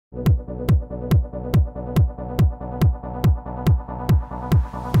Yeah,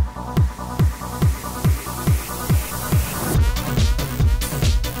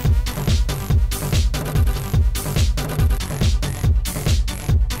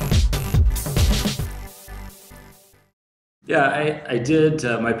 I did.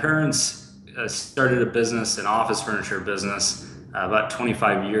 My parents started a business, an office furniture business, about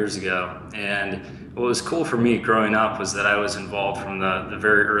 25 years ago. And what was cool for me growing up was that I was involved from the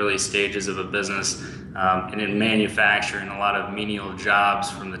very early stages of a business and in manufacturing a lot of menial jobs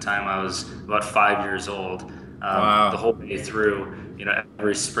from the time I was about 5 years old, the Wow. whole way through,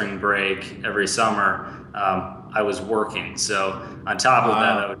 every spring break, every summer, I was working. So on top of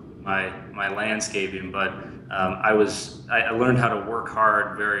that, I Wow. would do my landscaping, but I learned how to work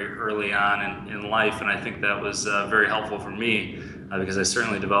hard very early on in life, and I think that was very helpful for me because I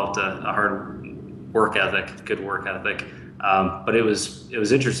certainly developed a hard work ethic, good work ethic. But it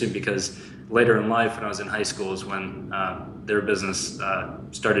was interesting because later in life, when I was in high school, is when their business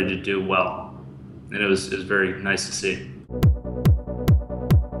started to do well, and it was very nice to see.